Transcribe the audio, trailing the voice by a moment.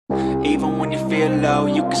Even when you feel low,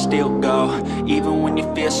 you can still go. Even when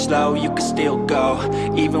you feel slow, you can still go.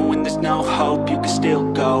 Even when there's no hope, you can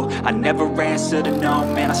still go. I never answer to no,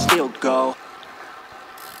 man, I still go.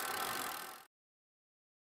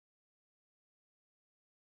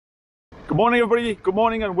 Good morning everybody, good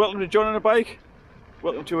morning and welcome to John on a Bike.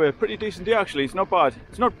 Welcome to a pretty decent day actually, it's not bad.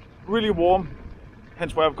 It's not really warm,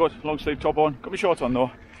 hence why I've got long sleeve top on. Got my shorts on though,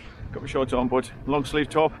 but long sleeve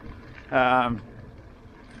top.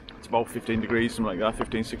 It's about 15 degrees, something like that,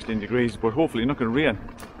 15, 16 degrees, but hopefully not going to rain.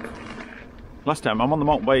 Last time I'm on the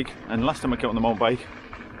mountain bike, and last time I came on the mountain bike,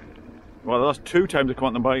 well the last two times I came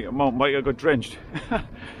on the mountain bike I got drenched.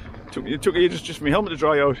 It took ages just for my helmet to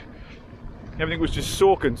dry out. Everything was just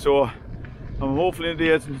soaking, so I'm hopefully in the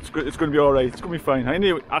day it's going to be alright, it's going to be fine. I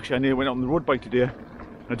nearly went out on the road bike today.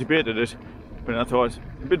 I debated it, but I thought,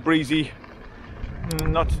 a bit breezy,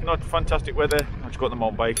 not fantastic weather, I just got on the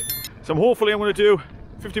mountain bike. So hopefully I'm going to do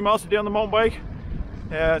 50 miles a day on the mountain bike.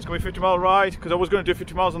 It's going to be a 50-mile ride, because I was going to do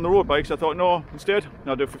 50 miles on the road bike, so I thought no, instead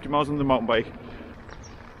I'll do 50 miles on the mountain bike.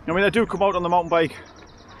 I mean, I do come out on the mountain bike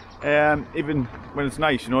even when it's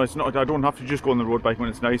nice, you know, it's not, I don't have to just go on the road bike when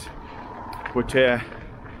it's nice. But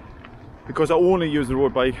because I only use the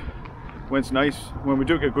road bike when it's nice, when we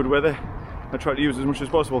do get good weather, I try to use as much as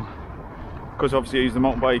possible. Because obviously I use the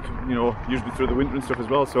mountain bike, you know, usually through the winter and stuff as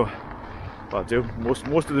well. So, well, I do most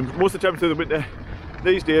of the time through the winter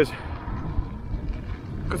these days.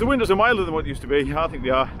 Because the winters are milder than what they used to be. I think they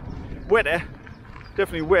are wetter,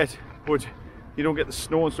 definitely wet, but you don't get the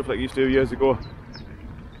snow and stuff like you used to years ago.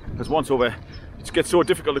 Because once over, it gets so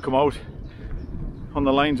difficult to come out on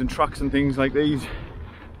the lines and tracks and things like these.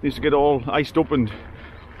 They used to get all iced up and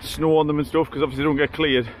snow on them and stuff, because obviously they don't get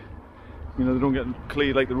cleared. You know, they don't get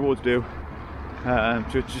cleared like the roads do. So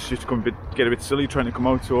it just used to get a bit silly trying to come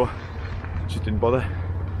out, so it just didn't bother.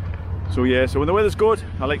 So yeah, so when the weather's good,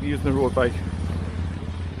 I like to use the road bike,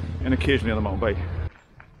 and occasionally on the mountain bike.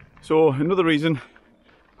 So another reason,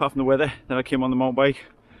 apart from the weather, that I came on the mountain bike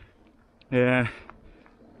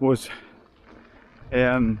was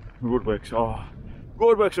roadworks. Oh,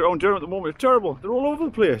 roadworks around Durham at the moment are terrible. They're all over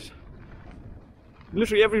the place.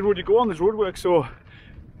 Literally every road you go on there's roadworks, so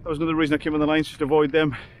that was another reason I came on the lines, just to avoid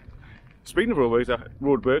them. Speaking of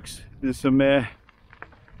roadworks, there's some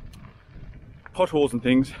potholes and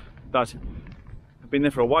things that have been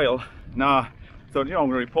there for a while. Now, I thought, you know, I'm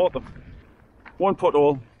going to report them. One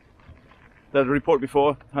pothole that I reported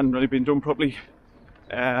before hadn't really been done properly.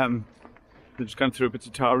 They just kind of threw bits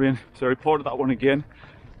of tar in, so I reported that one again.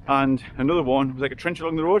 And another one was like a trench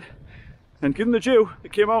along the road, and given the due, they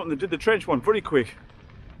came out and they did the trench one very quick.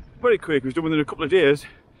 It was done within a couple of days.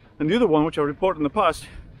 And the other one, which I reported in the past,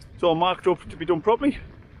 it's all marked up to be done properly.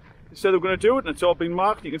 They said they were going to do it, and it's all been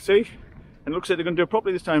marked, you can see, and it looks like they're going to do it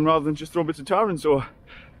properly this time rather than just throw bits of tar in. So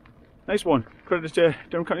nice one, credit to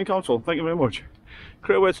Durham County Council, thank you very much.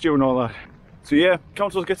 Credit where it's due and all that. So yeah,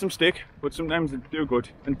 councils get some stick, but sometimes they do good.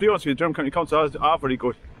 And to be honest with you, Durham County Council are very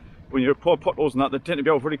good. When you report potholes and that, they tend to be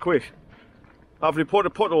out very quick. I've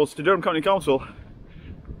reported potholes to Durham County Council,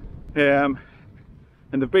 and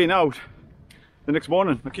they've been out the next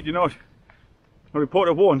morning, I kid you not. I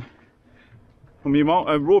reported one on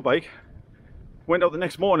my road bike, went out the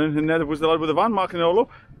next morning, and there was the lad with the van marking it all up.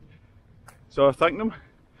 So I thanked them,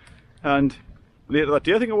 and later that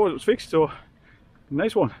day I think it was fixed, so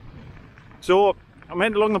nice one. So I'm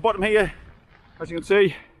heading along the bottom here, as you can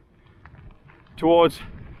see, towards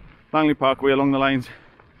Langley Parkway along the lines.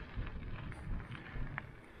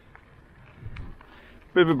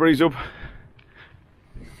 Bit of a breeze up,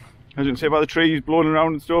 as you can see by the trees blowing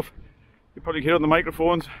around and stuff. You probably hear it on the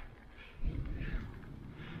microphones.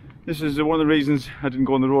 This is one of the reasons I didn't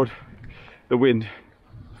go on the road, the wind.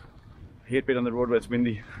 I hate being on the road where it's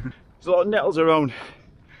windy. There's a lot of nettles around,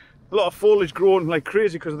 a lot of foliage growing like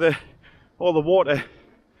crazy because of all the water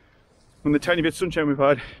and the tiny bit of sunshine we've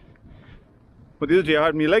had. But the other day I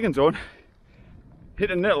had my leggings on, hit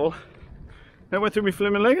a nettle, and it went through my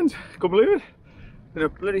flaming leggings. Can't believe it. And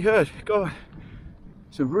it bloody hurt. God,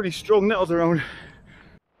 some really strong nettles around.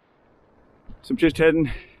 So I'm just heading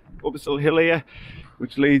up this little hill here,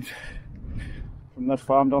 which leads from that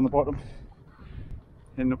farm down the bottom,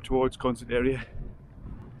 heading up towards Consett area.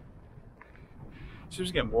 It's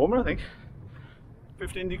just getting warmer, I think.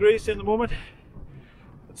 15 degrees at the moment.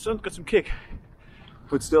 The sun's got some kick,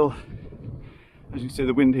 but still, as you can see,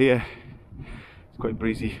 the wind here is quite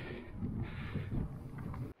breezy.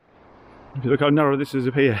 If you look how narrow this is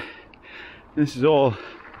up here, this is all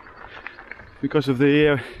because of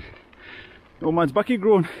the old man's backy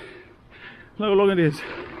grown. Look how long it is.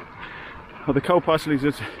 Or the cow parcel is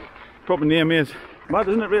its proper name is. Mad,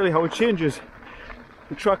 isn't it really, how it changes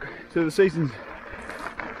the track to the seasons.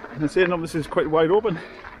 And I say no, this is quite wide open.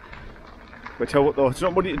 But tell you what though, it's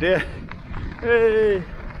not muddy today. Hey!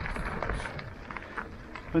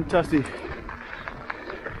 Fantastic.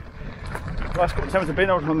 The last couple of times I've been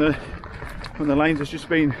out on the lines, it's just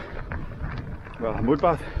been, well, a mud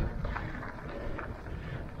bath.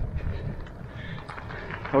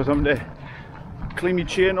 I was having to clean my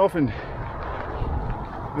chain off and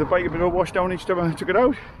the bike had been all washed down each time I took it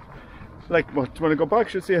out. Like, what, when I got back, I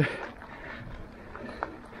should say.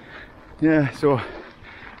 Yeah, so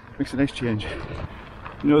makes a nice change.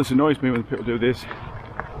 You know, this annoys me when people do this.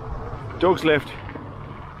 Dogs left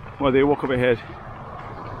while they walk up ahead.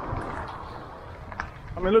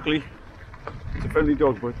 I mean, luckily it's a friendly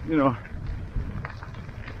dog, but you know,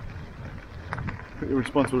 pretty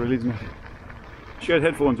irresponsible really, isn't it? She had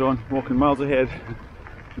headphones on, walking miles ahead,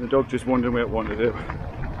 and the dog just wondering where it wanted to do.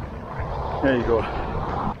 There you go.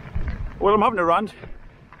 Well, I'm having a rant.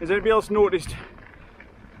 Has anybody else noticed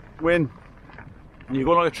when you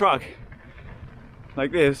go along a track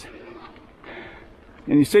like this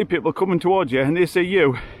and you see people coming towards you and they see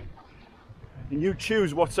you and you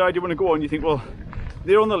choose what side you want to go on, you think, well,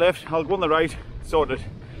 they're on the left, I'll go on the right, sorted.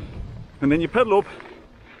 And then you pedal up,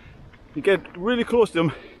 you get really close to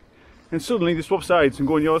them and suddenly they swap sides and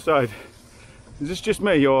go on your side. Is this just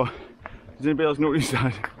me, or does anybody else notice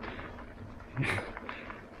that?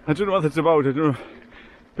 I don't know what that's about. I don't know.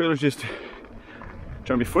 People are just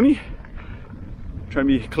trying to be funny, trying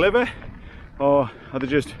to be clever, or are they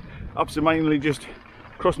just absentmindedly just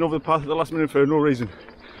crossing over the path at the last minute for no reason?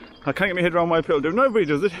 I can't get my head around why people do it. Not everybody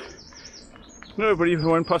does it. Not everybody. Who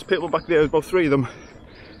went past people back there, there's about 3 of them.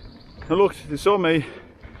 I looked, they saw me.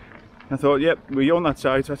 I thought, yep, well, you're on that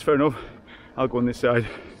side, so that's fair enough. I'll go on this side.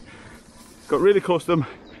 Got really close to them,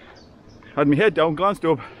 had my head down, glanced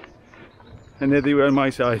up, and there they were on my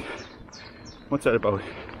side. What's that about?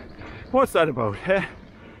 What's that about, eh?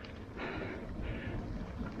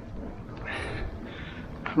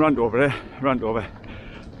 Rant over, eh? Rant over.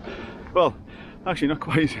 Well, actually not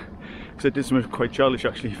quite, because I did something quite childish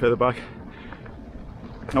actually further back.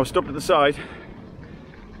 I was stopped at the side,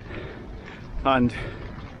 and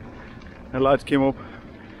a lad came up,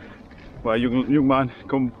 well, a young man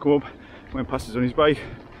come up, went past us on his bike,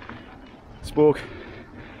 spoke,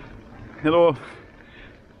 hello,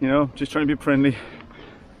 you know, just trying to be friendly,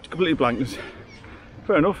 just completely blankness.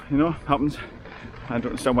 Fair enough, you know, happens. I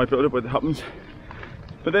don't understand why people do it, but it happens.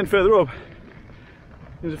 But then further up,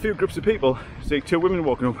 there's a few groups of people, it's like 2 women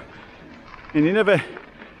walking up, and he never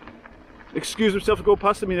excused himself to go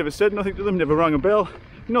past them, he never said nothing to them, never rang a bell,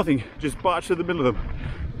 nothing, just barged through the middle of them.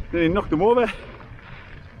 Then he knocked them over.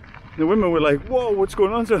 The women were like, whoa, what's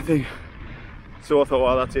going on, sort of thing. So I thought,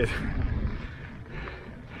 well, that's it.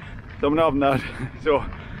 So I'm not having that. So I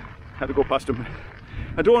had to go past them.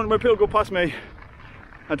 I don't, when people go past me,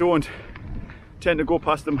 I don't tend to go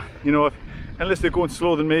past them, you know, unless they're going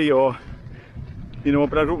slower than me, or, you know,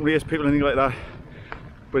 but I don't race people or anything like that.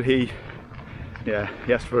 But he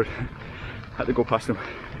asked for it. I had to go past him.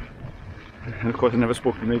 And of course I never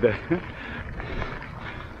spoke to him either.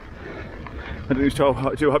 I didn't was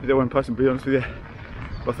too happy they went past him, to be honest with you.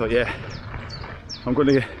 But I thought, yeah, I'm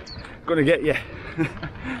gonna get you.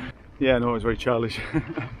 Yeah, no, it was very childish.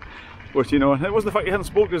 But you know, it wasn't the fact he hadn't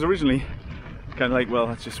spoken to us originally. Kind of like, well,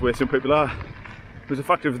 that's just where some people are. It was the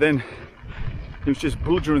fact of then he was just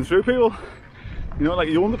bludgeoning through people. You know, like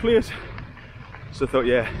he owned the place. So I thought,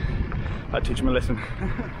 yeah, I'd teach him a lesson.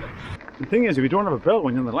 The thing is, if you don't have a belt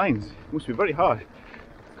when you're on the lines, it must be very hard.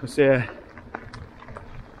 Because there's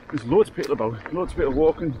loads of people about, loads of people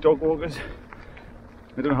walking, dog walkers.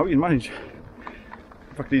 I don't know how you manage.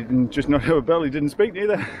 In fact, he didn't just not have a bell, he didn't speak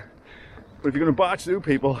either. But if you're going to barge through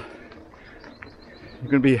people,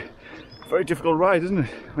 you're going to be a very difficult ride, isn't it?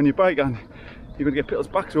 On your bike, and you're going to get people's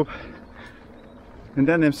backs up. And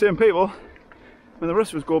then them same people, when the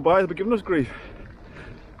rest of us go by, they'll be giving us grief.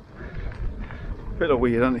 Bit of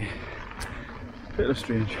weird, aren't they? Bit of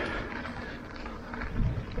strange.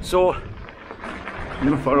 So, I'm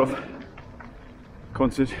not far off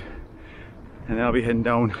concert, and then I'll be heading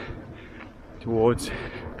down towards,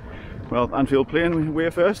 well, Anfield Plain way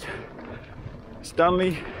first,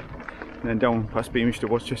 Stanley, and then down past Beamish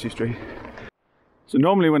towards Chelsea Street. So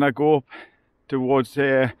normally when I go up towards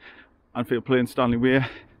Anfield Plain, Stanley Way,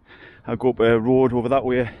 I go up a road over that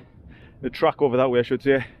way, a track over that way I should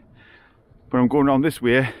say, but I'm going around this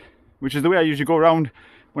way, which is the way I usually go around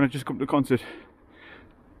when I just come to the concert.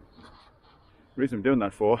 The reason I'm doing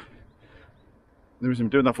that for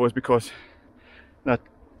is because that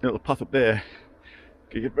little path up there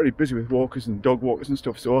can get very busy with walkers and dog walkers and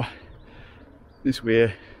stuff, so this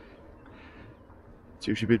way It's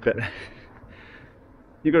usually a bit better.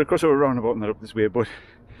 You've got to cross over a roundabout and that up this way, but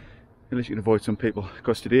at least you can avoid some people,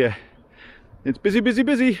 because today it's busy, busy,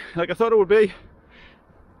 busy, like I thought it would be.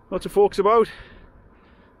 Lots of folks about.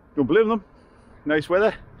 Don't blame them. Nice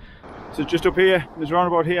weather. So just up here, there's a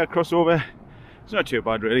roundabout here, cross over. It's not too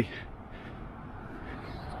bad really.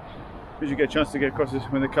 Because you get a chance to get across this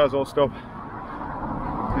when the cars all stop.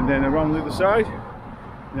 And then around the other side,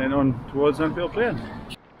 and then on towards Anfield Plain.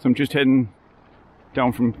 So I'm just heading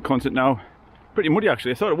down from concert now. Pretty muddy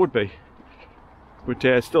actually, I thought it would be.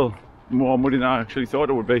 But still more muddy than I actually thought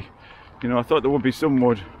it would be. You know, I thought there would be some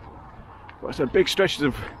mud. But I said big stretches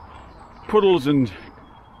of puddles and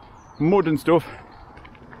mud and stuff.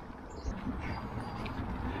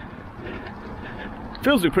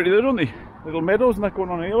 Fields look pretty there, don't they? Little meadows and that going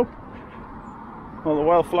on here. All the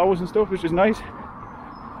wildflowers and stuff, which is nice.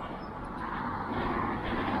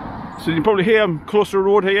 So you can probably hear I'm close to the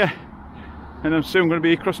road here, and I'm soon going to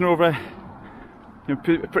be crossing over a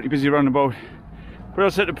pretty busy roundabout. But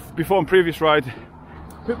as I said before on previous rides,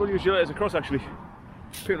 people usually let us across actually.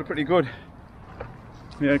 People are pretty good.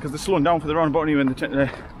 Yeah, because they're slowing down for the roundabout anyway, and they tend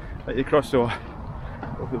to let you across, so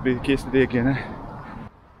hopefully it'll be the case today again.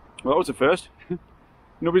 Well, that was the first.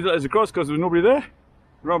 Nobody let us across because there was nobody there.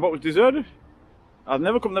 The roundabout was deserted. I've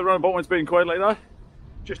never come to the roundabout when it's been quiet like that.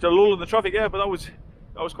 Just a lull in the traffic, yeah, but that was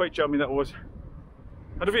quite charming, that was.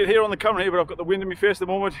 I don't know if you can hear on the camera here, but I've got the wind in my face at the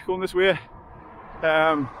moment, going this way.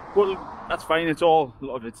 Well, that's fine, a lot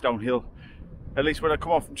of it's downhill. At least when I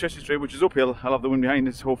come off from Chester Street, which is uphill, I'll have the wind behind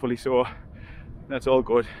us, hopefully, so that's all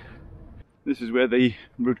good. This is where the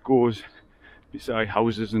route goes, beside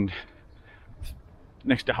houses and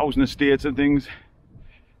next to housing estates and things.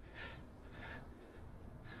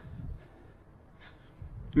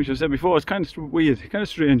 Which I said before, it's kind of weird, kind of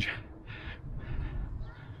strange.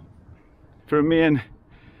 For a main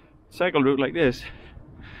cycle route like this,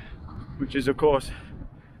 which is of course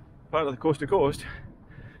part of the coast to coast,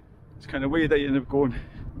 it's kind of weird that you end up going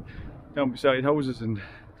down beside houses and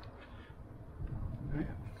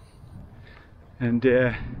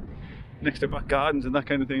next to back gardens and that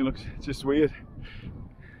kind of thing. It's just weird.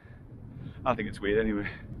 I think it's weird anyway.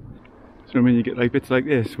 So I mean, you get like bits like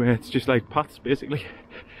this where it's just like paths basically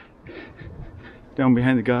down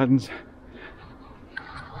behind the gardens.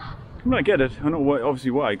 I mean, I get it. I know why, obviously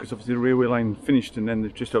why, because obviously the railway line finished and then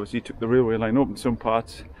they've just obviously took the railway line up, and some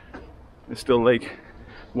parts are still like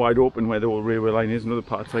wide open where the old railway line is, and other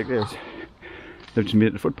parts like this they've just made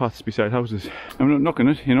it the footpaths beside houses. I'm not knocking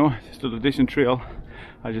it, you know, it's still a decent trail.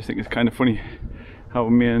 I just think it's kind of funny how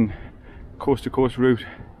a main coast to coast route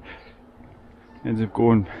ends up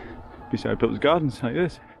going beside people's gardens like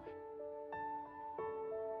this.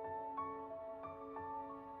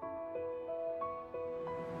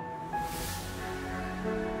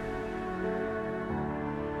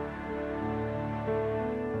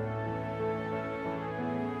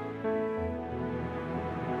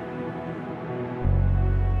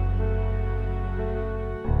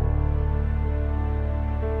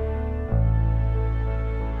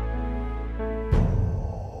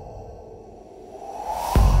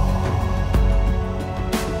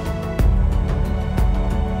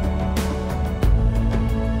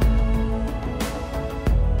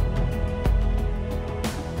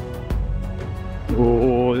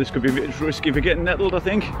 Oh, this could be a bit risky for getting nettled, I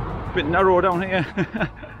think. A bit narrow down here.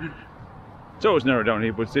 It's always narrow down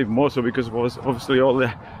here, but it's even more so because obviously all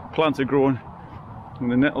the plants are growing.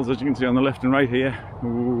 And the nettles, as you can see on the left and right here.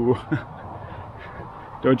 Ooh.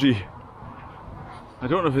 Dodgy. I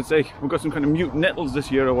don't know if it's like we've got some kind of mute nettles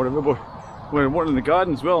this year or whatever, but we're one in the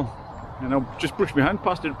garden as well. And I just brushed my hand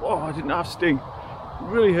past it. Oh, I didn't have sting. It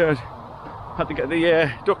really hurt. Had to get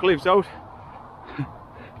the duck leaves out.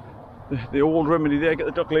 The old remedy there, get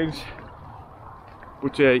the duck leaves.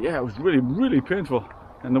 But yeah, it was really, really painful.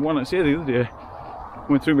 And the one I said the other day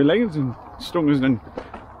went through my legs and stung us, and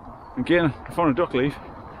again I found a duck leaf,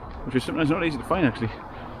 which is sometimes not easy to find actually.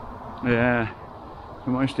 I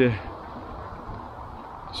managed to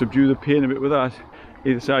subdue the pain a bit with that.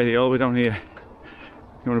 Either side here, all the way down here.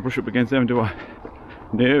 You want to brush up against them, do I?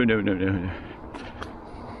 No, no, no, no, no.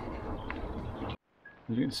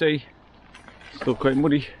 As you can see, still quite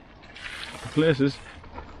muddy places.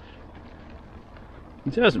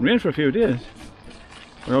 It hasn't rained for a few days,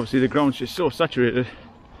 but obviously the ground's just so saturated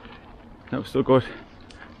that we've still got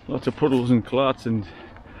lots of puddles and clarts and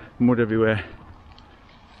mud everywhere.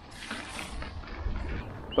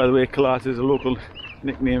 By the way, clart is a local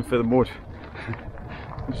nickname for the mud,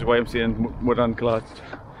 which is why I'm saying mud and clarts,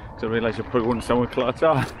 because I realise you probably won't understand what clarts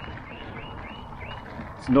are.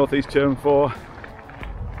 It's a northeast term for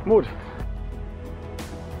mud.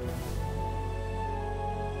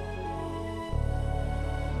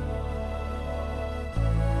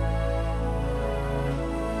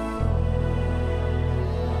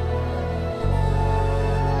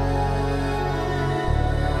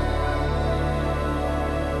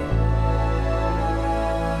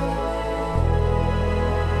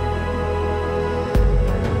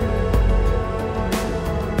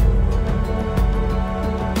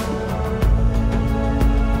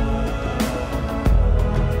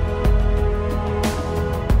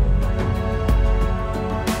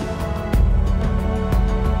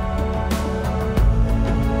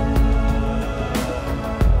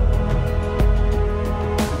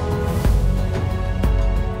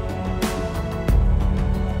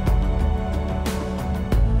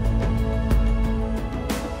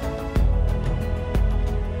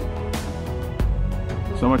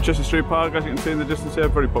 I'm at Chester Street Park, as you can see in the distance there,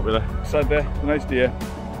 very popular. Sat there, a nice day.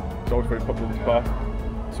 It's always very popular, this park.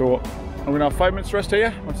 So I'm going to have 5 minutes rest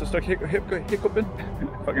here. Once I start hiccuping,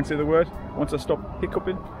 if I can say the word. Once I stop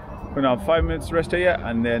hiccuping, I'm going to have 5 minutes rest here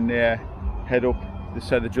and then head up this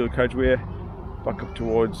side of the Dual Carriageway back up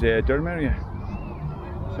towards Durham area.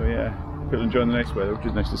 So yeah, people enjoying the nice weather, which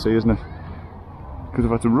is nice to see, isn't it? Because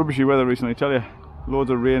I've had some rubbishy weather recently, I tell you. Loads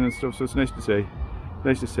of rain and stuff, so it's nice to see.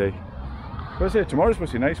 Nice to see. But I say tomorrow's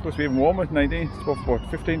supposed to be nice, supposed to be even warmer, 19. It's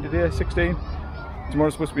about 15 today, 16.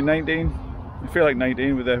 Tomorrow's supposed to be 19. I feel like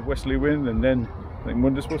 19 with a westerly wind, and then I think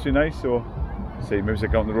Monday's supposed to be nice, so see, maybe I'll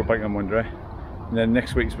go on the road bike on Monday. And then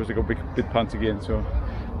next week's supposed to go big pants again, so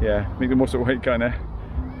yeah, make the most of it, kind of.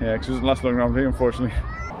 Yeah, because it doesn't last long around here, unfortunately.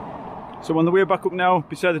 So I'm on the way back up now,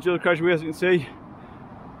 beside the Dual Carriageway, as you can see.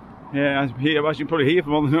 Yeah, as you can probably hear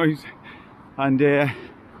from all the noise. And got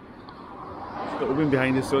the wind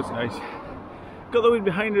behind us, so it's nice. Got the wind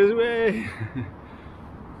behind us, way!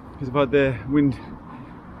 Because I've had the wind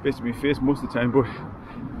basically my face most of the time, but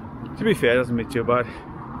to be fair, it doesn't make too bad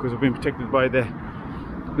because I've been protected by the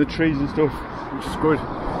trees and stuff, which is good.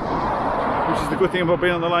 Which is the good thing about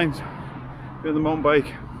being on the lines, being on the mountain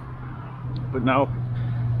bike. But now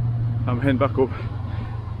I'm heading back up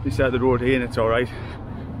this side of the road here, and it's alright.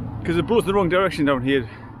 Because it blows in the wrong direction down here.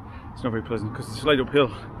 It's not very pleasant because it's a slight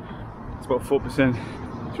uphill. It's about 4%,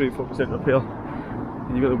 3-4% uphill,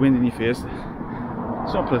 and you've got the wind in your face.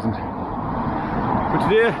 It's not pleasant. But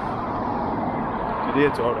today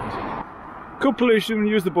it's alright. Could pollution when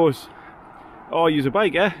you use the bus. Or use a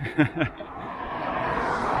bike, eh?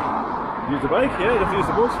 Use the bike, yeah, you have to use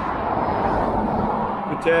the bus.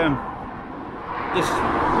 But this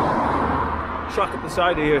track up the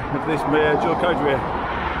side here of this Dual Carriageway,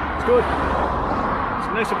 it's good. It's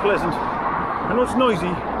nice and pleasant. I know it's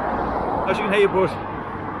noisy, as you can hear, but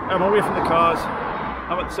I'm away from the cars.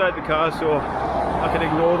 I'm at the side of the cars, so I can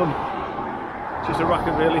ignore them. It's just a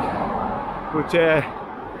racket, really. But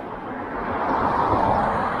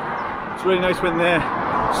it's really nice when the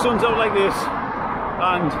sun's out like this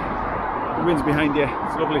and the wind's behind you.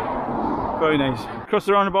 It's lovely, very nice. Cross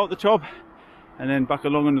the roundabout at the top and then back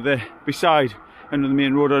along under the beside under the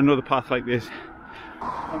main road, or another path like this.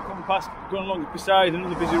 I'm coming past, going along beside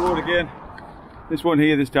another busy road again. This one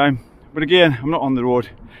here this time, but again I'm not on the road.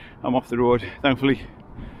 I'm off the road, thankfully.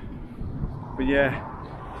 But yeah,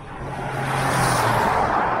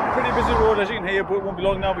 pretty busy road, as you can hear, but it won't be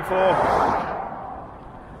long now before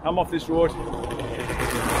I'm off this road.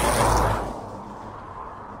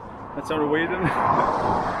 That sounded weird, didn't it?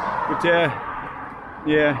 But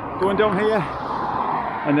yeah, going down here,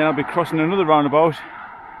 and then I'll be crossing another roundabout,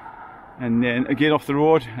 and then again off the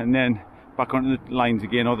road, and then back onto the lines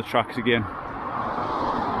again, or the tracks again.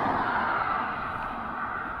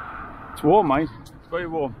 It's warm, mate. It's very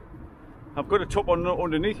warm. I've got a top on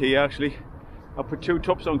underneath here, actually. I put 2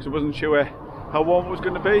 tops on because I wasn't sure how warm it was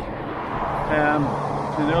going to be. And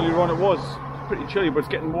earlier on it was pretty chilly, but it's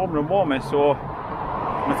getting warmer and warmer, so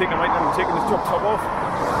I think I might end up taking this top off.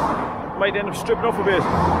 I might end up stripping off a bit.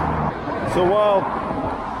 So while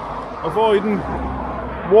avoiding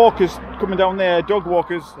walkers coming down there, dog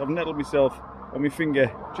walkers, I've nettled myself on my finger,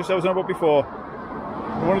 just as I was on about before.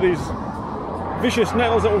 One of these vicious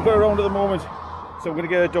nettles that we've got around at the moment. So I'm going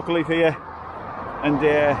to get a duckle leaf here and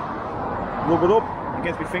rub it up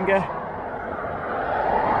against my finger,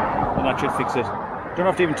 and that should fix it. Don't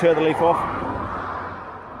have to even tear the leaf off.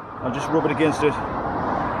 I'll just rub it against it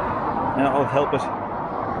and that'll help it.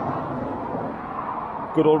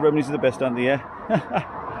 Good old remedies are the best, aren't they? Yeah.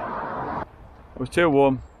 It was too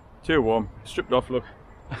warm, stripped off, look.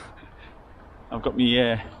 I've got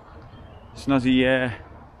my snazzy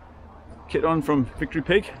kit on from Victory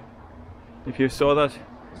Pig. If you saw that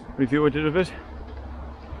review I did of it.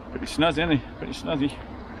 Pretty snazzy, isn't it? Pretty snazzy.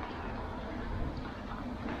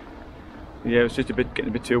 Yeah, it was just getting a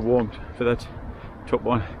bit too warm for that top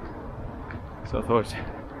one. So I thought it's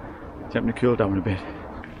time to cool down a bit.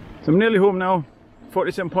 So I'm nearly home now.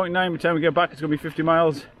 47.9, by the time we get back it's going to be 50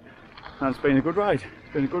 miles. And it's been a good ride.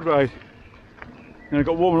 It's been a good ride. And it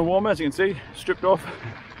got warmer and warmer, as you can see. Stripped off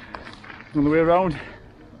on the way around.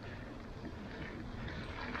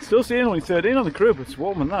 Still seeing only 13 on the crew, but it's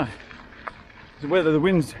warmer than that. The weather, the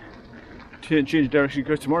winds change direction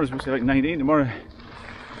because tomorrow's supposed to be like 19 tomorrow.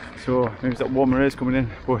 So maybe it's that warmer air's coming in,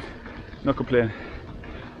 but not complaining.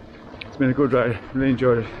 It's been a good ride, really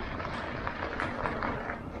enjoyed it.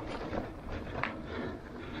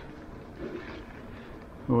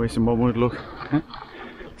 Oh, some more mud, look.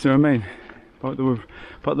 So I mean,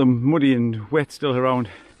 about the muddy and wet still around.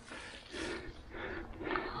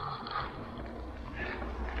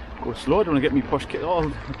 go slow, I don't want to get me posh kit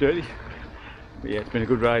all dirty. But yeah, it's been a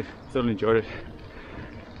good ride, thoroughly enjoyed it.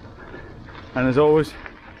 And as always,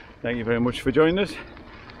 thank you very much for joining us.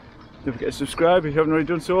 Don't forget to subscribe if you haven't already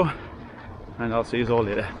done so, and I'll see you all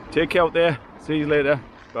later. Take care out there, see you later,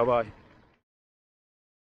 bye bye.